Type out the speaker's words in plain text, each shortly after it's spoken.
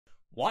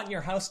Want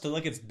your house to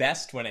look its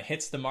best when it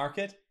hits the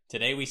market?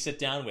 Today we sit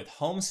down with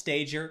home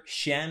stager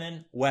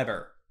Shannon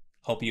Weber.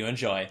 Hope you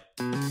enjoy.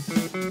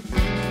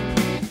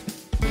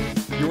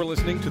 You're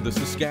listening to the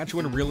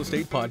Saskatchewan Real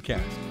Estate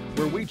Podcast,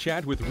 where we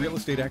chat with real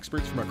estate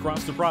experts from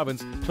across the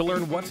province to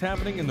learn what's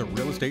happening in the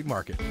real estate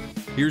market.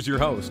 Here's your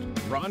host,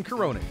 Ron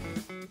Carone.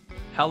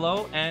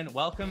 Hello and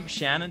welcome,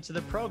 Shannon, to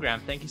the program.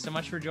 Thank you so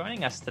much for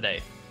joining us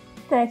today.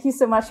 Thank you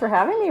so much for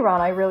having me,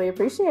 Ron. I really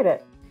appreciate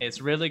it. It's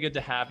really good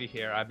to have you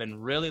here. I've been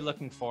really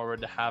looking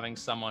forward to having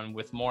someone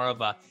with more of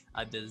a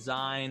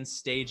design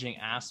staging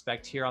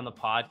aspect here on the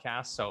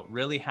podcast. So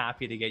really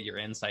happy to get your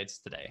insights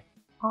today.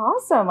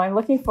 Awesome. I'm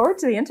looking forward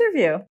to the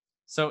interview.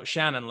 So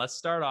Shannon, let's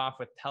start off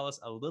with tell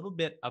us a little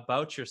bit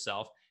about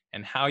yourself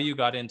and how you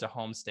got into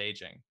home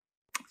staging.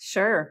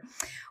 Sure.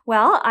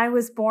 Well, I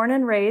was born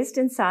and raised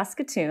in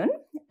Saskatoon,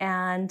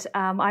 and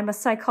I'm a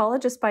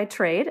psychologist by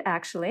trade,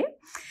 actually.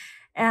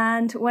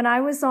 And when I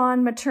was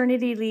on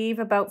maternity leave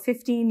about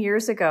 15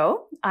 years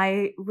ago,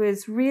 I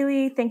was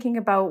really thinking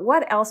about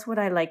what else would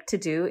I like to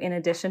do in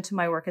addition to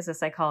my work as a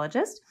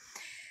psychologist.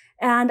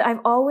 And I've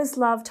always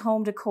loved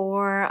home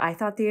decor. I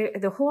thought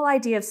the whole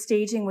idea of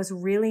staging was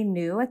really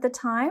new at the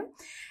time.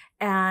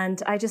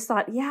 And I just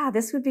thought, yeah,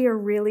 this would be a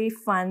really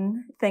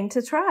fun thing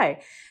to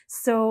try.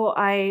 So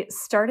I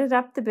started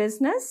up the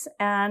business,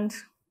 and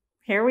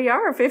here we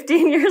are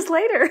 15 years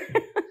later.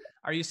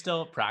 Are you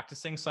still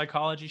practicing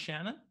psychology,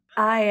 Shannon?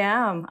 I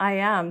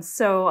am.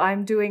 So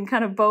I'm doing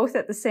kind of both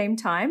at the same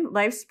time.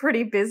 Life's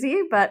pretty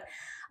busy, but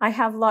I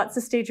have lots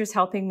of stagers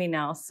helping me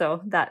now.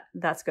 So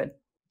that's good.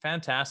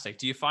 Fantastic.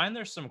 Do you find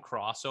there's some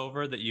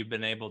crossover that you've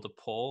been able to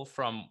pull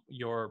from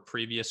your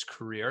previous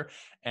career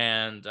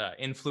and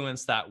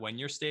influence that when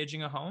you're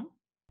staging a home?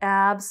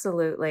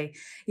 Absolutely.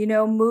 You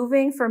know,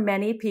 moving for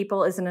many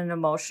people is an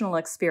emotional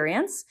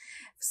experience.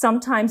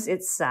 Sometimes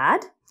it's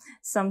sad.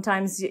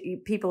 Sometimes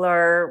people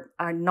are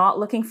not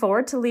looking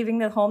forward to leaving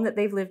the home that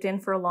they've lived in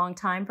for a long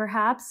time,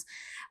 perhaps.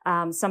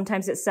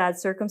 Sometimes it's sad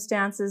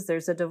circumstances.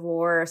 There's a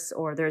divorce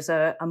or there's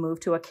a move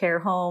to a care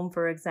home,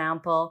 for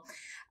example.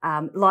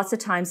 Lots of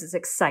times it's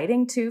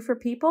exciting too for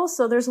people.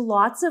 So there's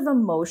lots of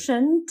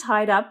emotion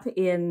tied up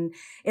in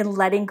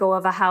letting go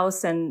of a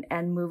house and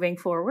moving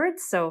forward.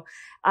 So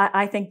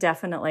I think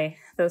definitely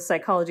those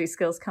psychology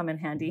skills come in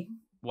handy.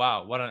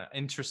 Wow, what an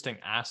interesting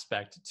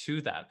aspect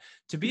to that.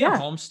 To be a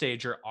home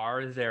stager,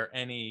 are there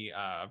any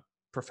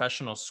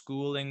professional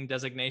schooling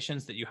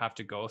designations that you have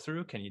to go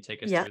through? Can you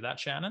take us through that,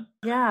 Shannon?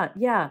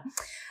 Yeah.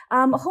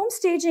 Home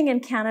staging in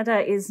Canada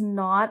is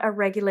not a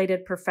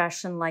regulated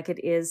profession like it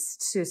is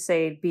to,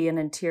 say, be an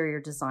interior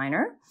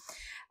designer.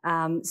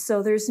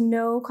 So there's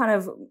no kind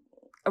of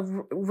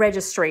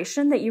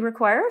registration that you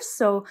require.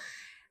 So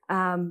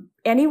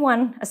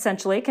anyone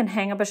essentially can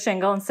hang up a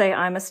shingle and say,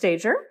 I'm a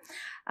stager.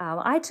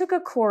 I took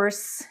a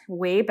course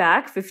way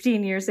back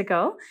 15 years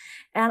ago,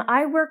 and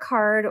I work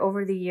hard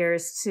over the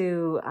years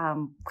to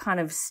kind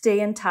of stay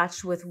in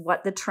touch with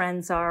what the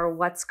trends are,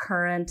 what's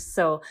current.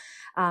 So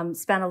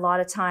spent a lot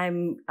of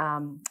time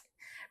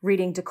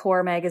reading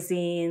decor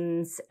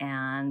magazines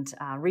and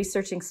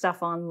researching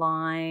stuff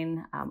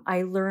online.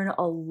 I learn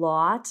a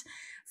lot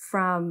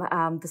from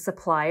the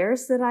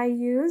suppliers that I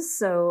use.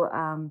 So,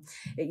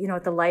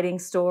 at the lighting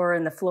store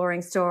and the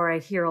flooring store, I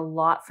hear a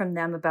lot from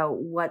them about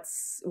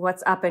what's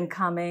up and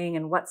coming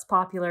and what's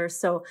popular.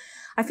 So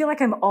I feel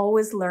like I'm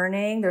always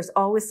learning. There's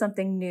always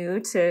something new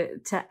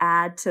to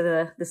add to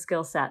the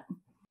skill set.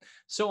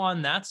 So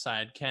on that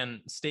side,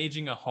 can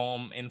staging a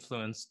home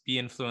be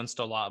influenced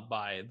a lot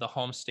by the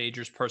home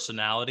stager's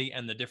personality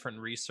and the different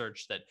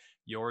research that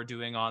you're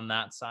doing on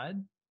that side?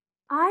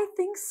 I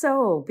think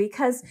so,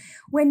 because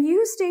when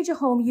you stage a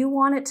home, you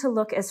want it to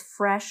look as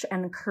fresh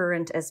and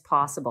current as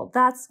possible.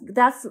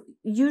 That's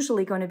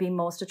usually going to be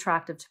most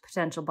attractive to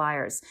potential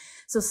buyers.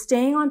 So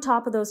staying on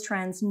top of those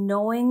trends,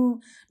 knowing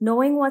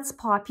what's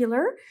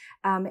popular,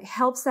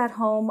 helps that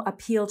home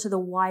appeal to the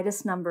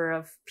widest number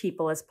of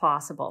people as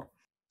possible.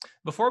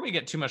 Before we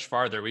get too much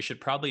farther, we should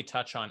probably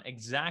touch on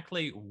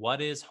exactly what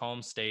is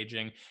home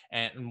staging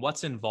and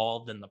what's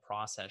involved in the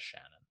process,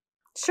 Shannon.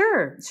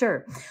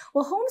 Sure.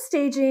 Well, home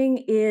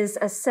staging is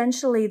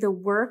essentially the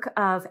work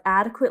of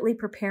adequately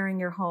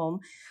preparing your home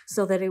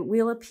so that it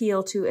will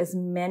appeal to as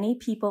many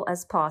people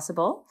as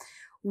possible,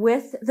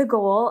 with the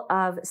goal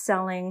of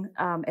selling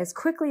as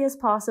quickly as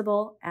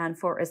possible and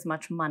for as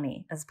much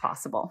money as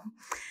possible.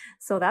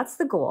 So that's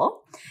the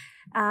goal.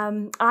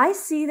 I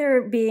see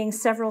there being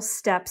several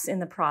steps in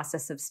the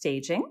process of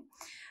staging.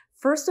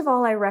 First of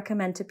all, I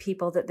recommend to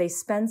people that they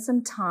spend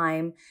some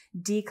time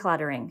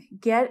decluttering.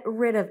 Get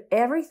rid of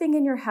everything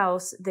in your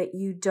house that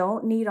you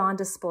don't need on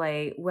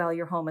display while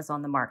your home is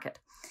on the market.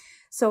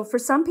 So for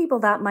some people,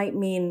 that might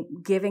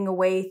mean giving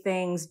away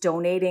things,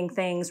 donating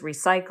things,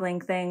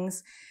 recycling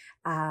things,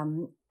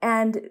 and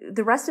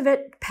the rest of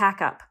it,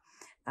 pack up.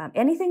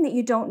 Anything that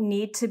you don't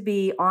need to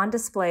be on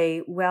display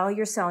while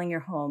you're selling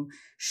your home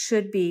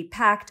should be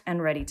packed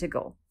and ready to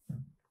go.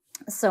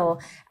 So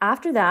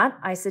after that,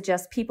 I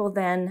suggest people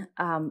then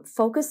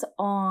focus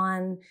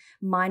on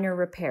minor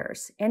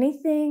repairs.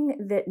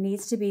 Anything that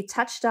needs to be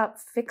touched up,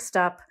 fixed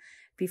up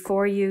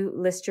before you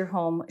list your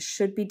home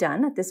should be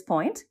done at this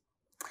point.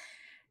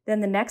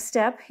 Then the next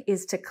step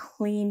is to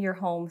clean your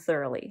home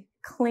thoroughly.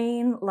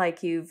 Clean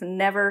like you've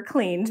never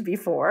cleaned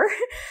before.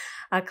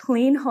 A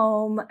clean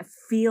home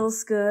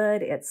feels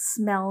good, it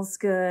smells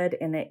good,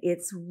 and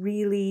it's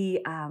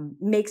really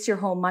makes your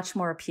home much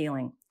more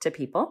appealing to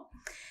people.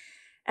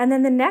 And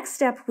then the next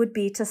step would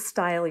be to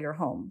style your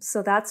home.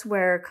 So that's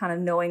where kind of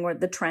knowing where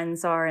the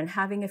trends are and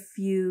having a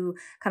few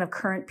kind of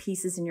current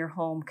pieces in your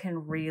home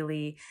can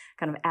really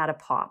kind of add a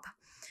pop.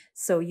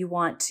 So you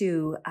want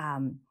to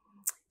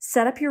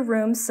set up your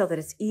rooms so that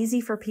it's easy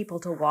for people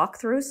to walk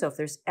through. So if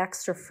there's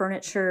extra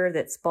furniture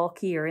that's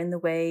bulky or in the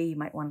way, you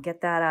might want to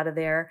get that out of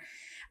there.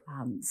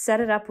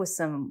 Set it up with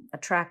some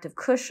attractive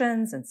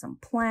cushions and some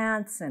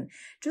plants and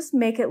just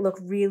make it look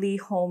really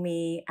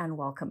homey and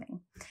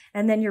welcoming.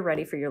 And then you're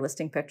ready for your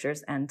listing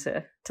pictures and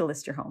to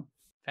list your home.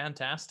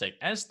 Fantastic.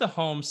 As the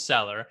home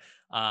seller,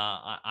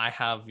 I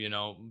have,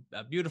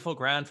 a beautiful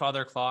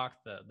grandfather clock.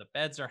 The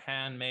beds are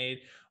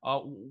handmade.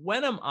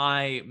 When am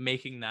I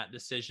making that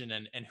decision,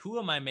 and who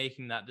am I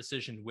making that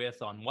decision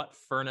with on what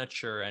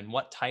furniture and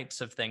what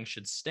types of things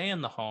should stay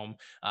in the home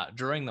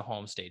during the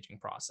home staging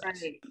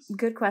process? Right.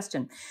 Good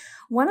question.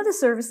 One of the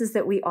services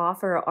that we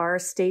offer are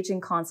staging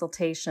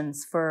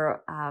consultations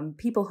for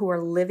people who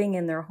are living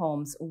in their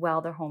homes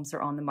while their homes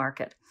are on the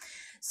market.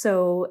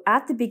 So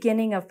at the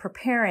beginning of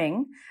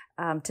preparing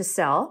to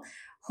sell,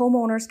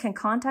 homeowners can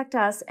contact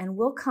us and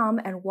we'll come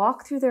and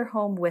walk through their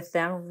home with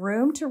them,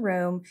 room to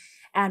room,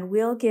 and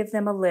we'll give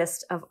them a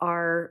list of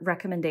our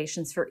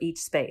recommendations for each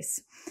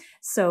space.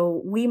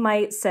 So we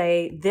might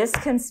say, this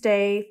can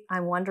stay.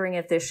 I'm wondering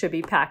if this should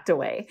be packed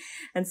away.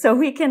 And so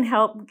we can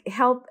help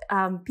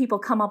people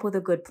come up with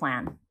a good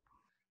plan.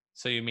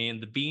 So you mean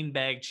the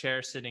beanbag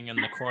chair sitting in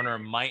the corner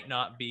might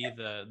not be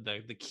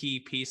the key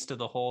piece to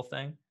the whole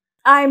thing?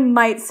 I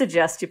might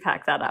suggest you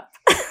pack that up.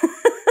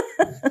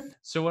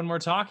 So when we're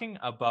talking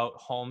about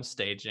home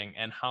staging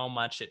and how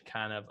much it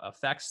kind of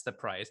affects the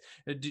price,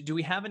 do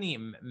we have any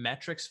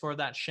metrics for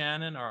that,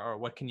 Shannon, or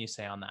what can you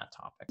say on that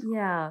topic?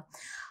 Yeah,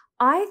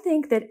 I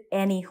think that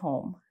any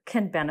home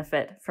can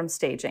benefit from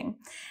staging.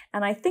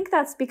 And I think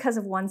that's because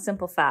of one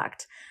simple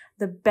fact.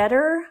 The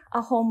better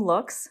a home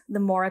looks, the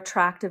more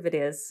attractive it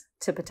is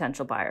to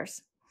potential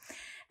buyers.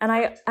 And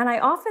I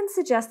often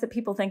suggest that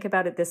people think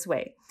about it this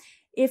way.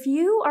 If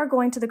you are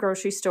going to the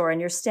grocery store and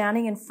you're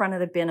standing in front of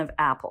the bin of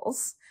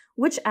apples,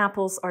 which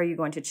apples are you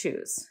going to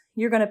choose?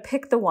 You're going to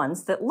pick the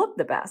ones that look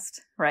the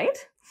best,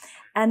 right?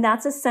 And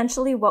that's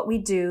essentially what we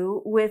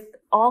do with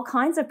all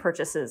kinds of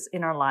purchases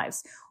in our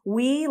lives.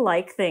 We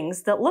like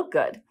things that look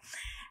good.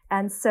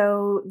 And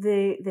so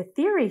the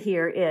theory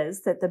here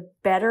is that the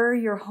better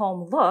your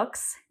home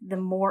looks, the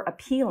more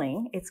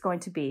appealing it's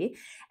going to be.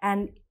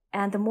 And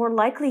the more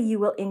likely you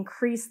will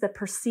increase the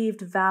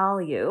perceived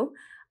value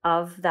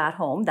of that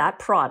home, that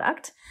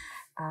product,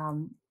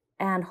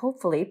 and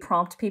hopefully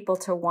prompt people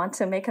to want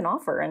to make an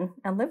offer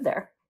and live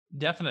there.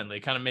 Definitely.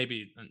 Kind of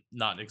maybe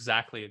not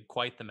exactly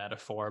quite the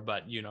metaphor,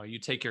 but you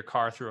take your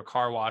car through a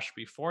car wash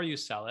before you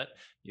sell it.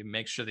 You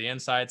make sure the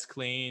inside's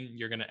clean.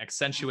 You're going to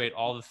accentuate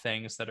all the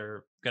things that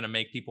are going to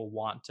make people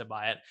want to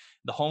buy it.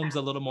 The home's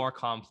a little more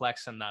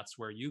complex, and that's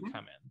where you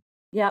come in.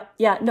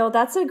 Yeah. No,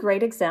 that's a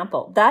great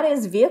example. That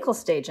is vehicle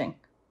staging.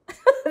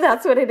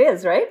 That's what it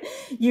is, right?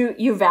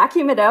 You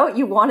vacuum it out.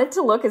 You want it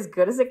to look as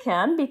good as it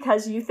can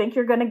because you think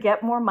you're going to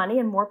get more money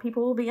and more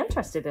people will be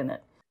interested in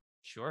it.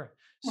 Sure.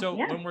 So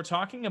when we're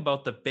talking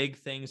about the big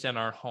things in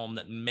our home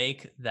that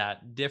make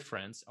that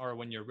difference, or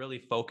when you're really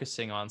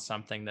focusing on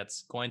something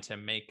that's going to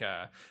make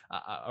a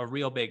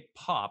real big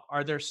pop,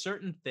 are there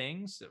certain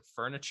things,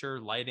 furniture,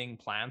 lighting,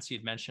 plants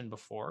you'd mentioned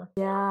before?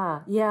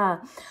 Yeah.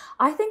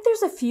 I think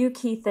there's a few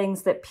key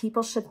things that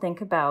people should think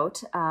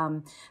about,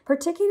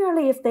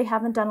 particularly if they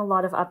haven't done a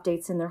lot of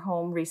updates in their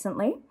home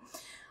recently.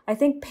 I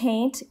think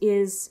paint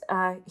is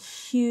a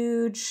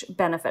huge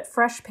benefit,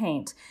 fresh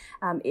paint.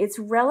 It's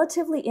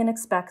relatively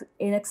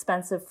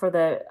inexpensive for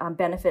the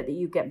benefit that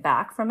you get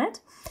back from it.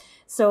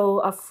 So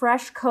a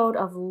fresh coat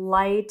of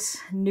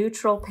light,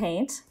 neutral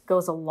paint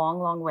goes a long,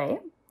 long way.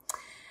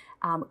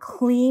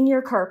 Clean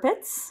your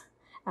carpets.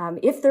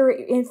 If they're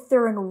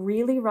in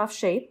really rough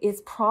shape,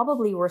 it's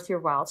probably worth your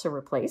while to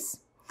replace.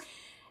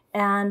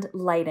 And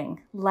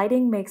lighting.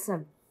 Lighting makes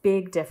a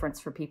big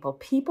difference for people.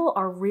 People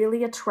are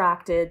really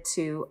attracted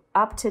to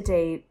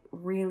up-to-date,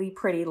 really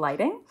pretty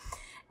lighting.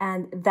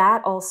 And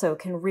that also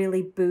can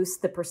really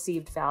boost the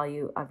perceived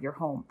value of your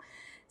home.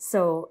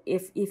 So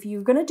if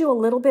you're going to do a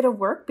little bit of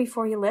work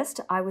before you list,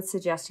 I would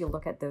suggest you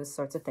look at those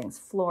sorts of things,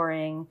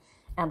 flooring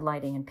and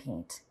lighting and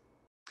paint.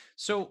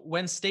 So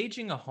when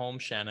staging a home,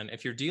 Shannon,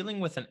 if you're dealing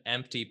with an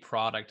empty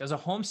product, as a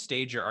home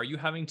stager, are you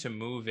having to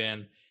move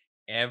in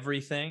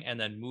everything and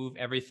then move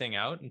everything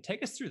out? And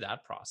take us through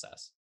that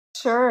process.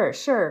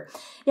 Sure.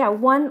 Yeah,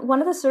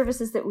 one of the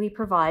services that we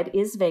provide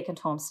is vacant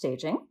home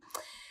staging.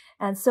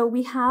 And so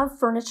we have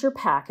furniture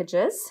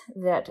packages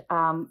that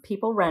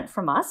people rent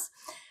from us.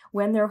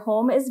 When their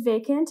home is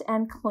vacant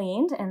and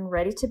cleaned and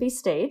ready to be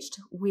staged,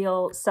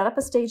 we'll set up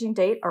a staging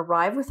date,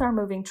 arrive with our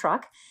moving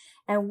truck,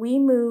 and we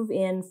move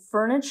in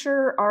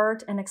furniture,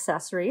 art, and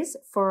accessories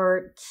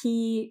for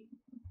key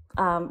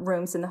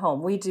rooms in the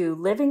home. We do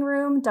living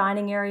room,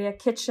 dining area,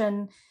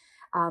 kitchen,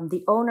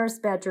 the owner's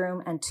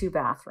bedroom, and 2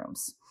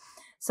 bathrooms.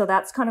 So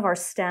that's kind of our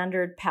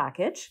standard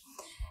package.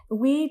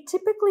 We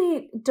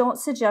typically don't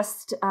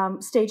suggest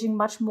staging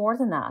much more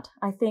than that.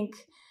 I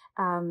think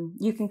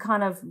you can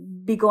kind of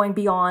be going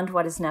beyond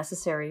what is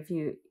necessary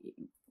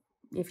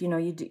if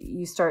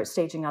you start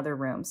staging other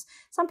rooms.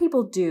 Some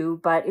people do,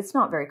 but it's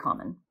not very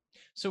common.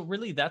 So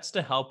really, that's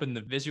to help in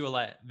the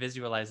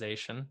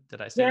visualization. Did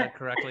I say that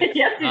correctly?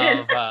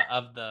 Yeah,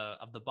 of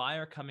the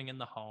buyer coming in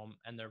the home,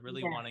 and they're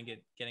really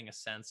getting a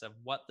sense of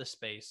what the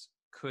space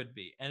could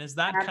be. And is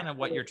that kind of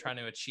what you're trying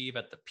to achieve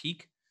at the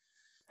peak?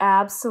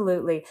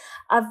 Absolutely.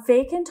 A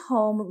vacant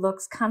home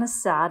looks kind of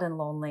sad and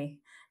lonely.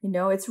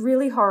 It's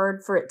really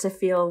hard for it to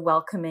feel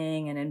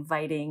welcoming and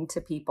inviting to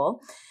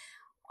people.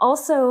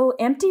 Also,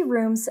 empty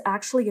rooms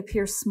actually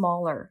appear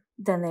smaller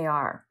than they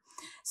are.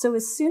 So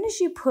as soon as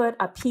you put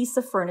a piece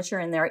of furniture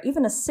in there,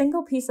 even a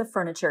single piece of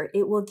furniture,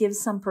 it will give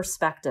some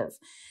perspective.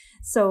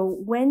 So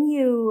when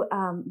you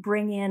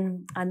bring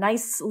in a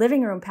nice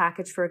living room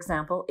package, for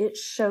example, it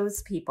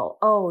shows people,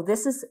 oh,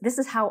 this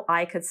is how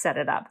I could set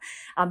it up.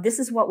 This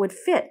is what would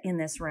fit in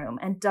this room.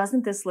 And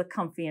doesn't this look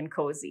comfy and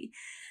cozy?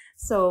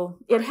 So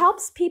it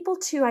helps people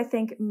to, I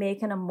think,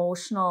 make an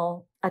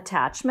emotional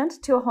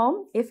attachment to a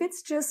home. If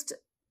it's just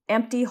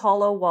empty,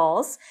 hollow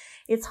walls,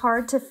 it's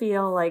hard to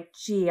feel like,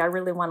 gee, I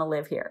really want to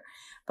live here.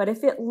 But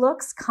if it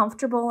looks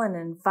comfortable and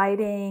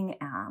inviting,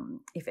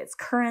 if it's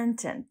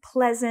current and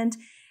pleasant,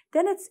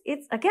 then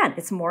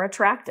it's more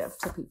attractive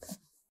to people.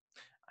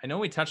 I know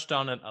we touched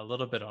on it a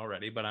little bit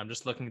already, but I'm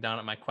just looking down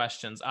at my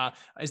questions.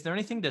 Is there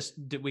anything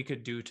that we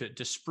could do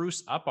to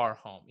spruce up our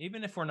home,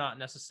 even if we're not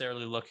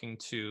necessarily looking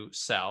to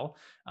sell?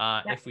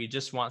 If we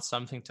just want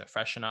something to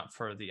freshen up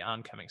for the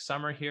oncoming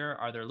summer here,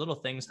 are there little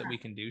things that we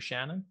can do,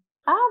 Shannon?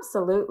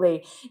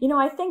 Absolutely.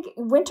 I think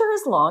winter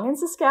is long in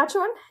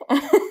Saskatchewan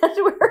and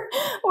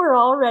we're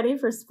all ready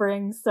for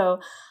spring. So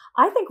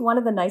I think one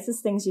of the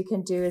nicest things you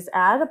can do is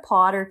add a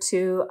pot or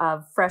 2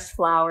 of fresh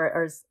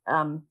flowers,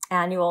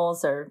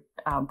 annuals or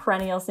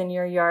perennials in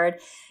your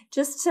yard,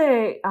 just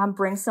to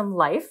bring some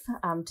life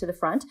to the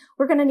front.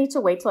 We're going to need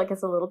to wait till it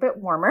gets a little bit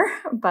warmer,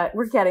 but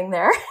we're getting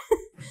there.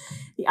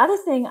 The other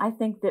thing I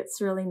think that's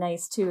really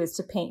nice too is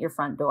to paint your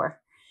front door.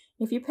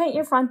 If you paint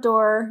your front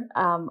door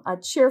a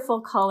cheerful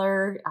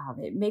color,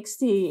 it makes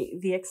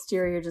the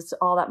exterior just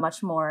all that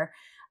much more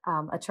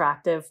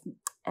attractive.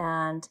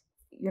 And,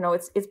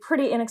 it's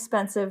pretty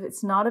inexpensive.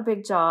 It's not a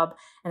big job,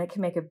 and it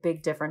can make a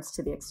big difference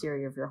to the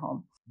exterior of your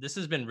home. This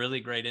has been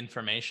really great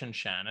information,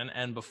 Shannon.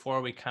 And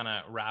before we kind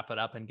of wrap it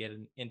up and get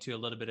into a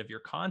little bit of your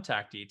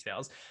contact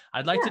details,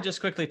 I'd like to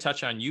just quickly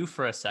touch on you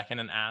for a second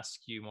and ask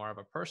you more of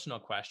a personal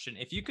question.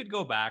 If you could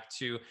go back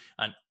to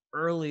an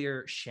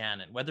earlier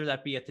Shannon, whether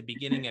that be at the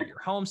beginning of your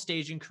home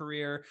staging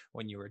career,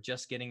 when you were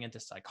just getting into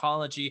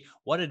psychology,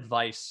 what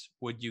advice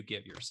would you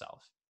give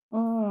yourself?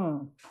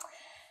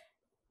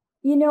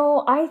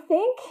 I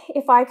think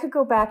if I could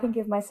go back and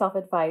give myself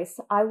advice,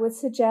 I would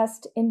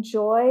suggest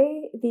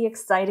enjoy the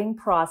exciting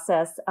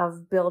process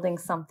of building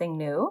something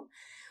new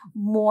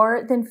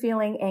more than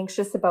feeling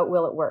anxious about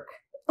will it work.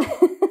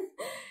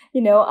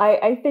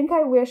 I think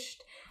I wish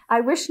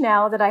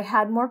now that I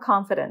had more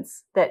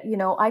confidence that,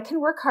 I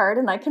can work hard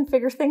and I can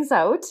figure things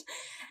out,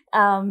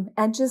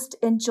 and just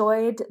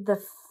enjoyed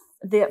the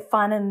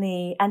fun and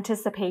the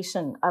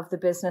anticipation of the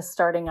business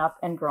starting up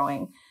and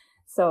growing.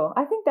 So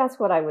I think that's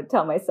what I would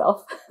tell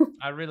myself.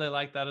 I really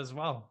like that as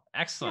well.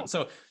 Excellent.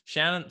 So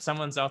Shannon,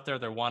 someone's out there,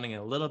 they're wanting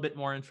a little bit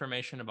more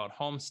information about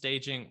home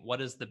staging. What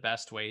is the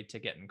best way to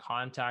get in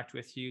contact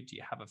with you? Do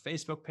you have a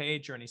Facebook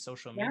page or any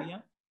social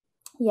media?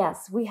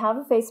 Yes, we have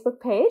a Facebook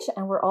page,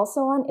 and we're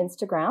also on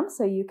Instagram.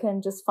 So you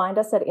can just find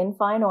us at In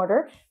Fine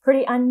Order.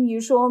 Pretty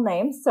unusual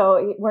name,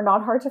 so we're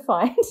not hard to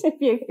find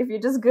if you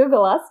just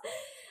Google us.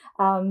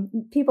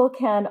 People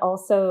can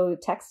also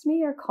text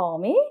me or call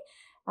me.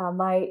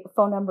 My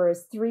phone number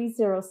is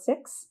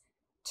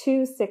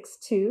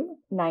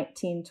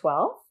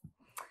 306-262-1912.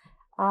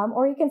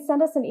 Or you can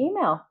send us an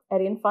email at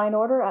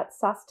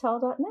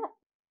infineorder@sastel.net.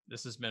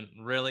 This has been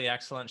really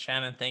excellent.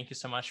 Shannon, thank you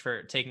so much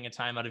for taking a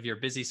time out of your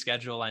busy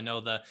schedule. I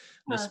know the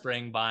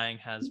spring buying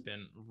has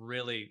been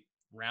really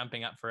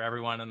ramping up for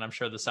everyone, and I'm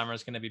sure the summer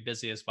is going to be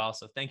busy as well.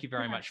 So thank you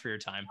very much for your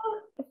time.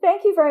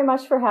 Thank you very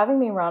much for having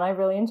me, Ron. I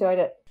really enjoyed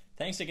it.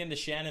 Thanks again to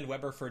Shannon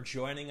Weber for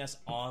joining us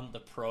on the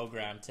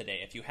program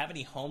today. If you have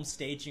any home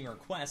staging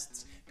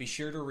requests, be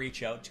sure to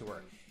reach out to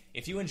her.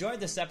 If you enjoyed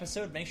this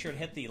episode, make sure to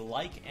hit the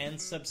like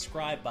and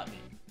subscribe button.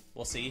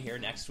 We'll see you here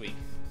next week.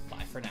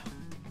 Bye for now.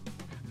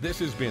 This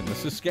has been the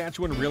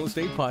Saskatchewan Real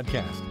Estate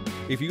Podcast.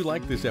 If you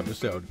like this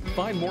episode,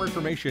 find more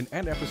information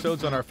and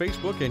episodes on our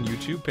Facebook and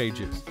YouTube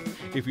pages.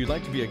 If you'd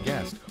like to be a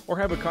guest or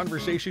have a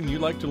conversation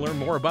you'd like to learn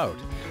more about,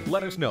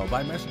 let us know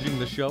by messaging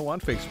the show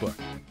on Facebook.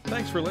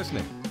 Thanks for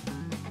listening.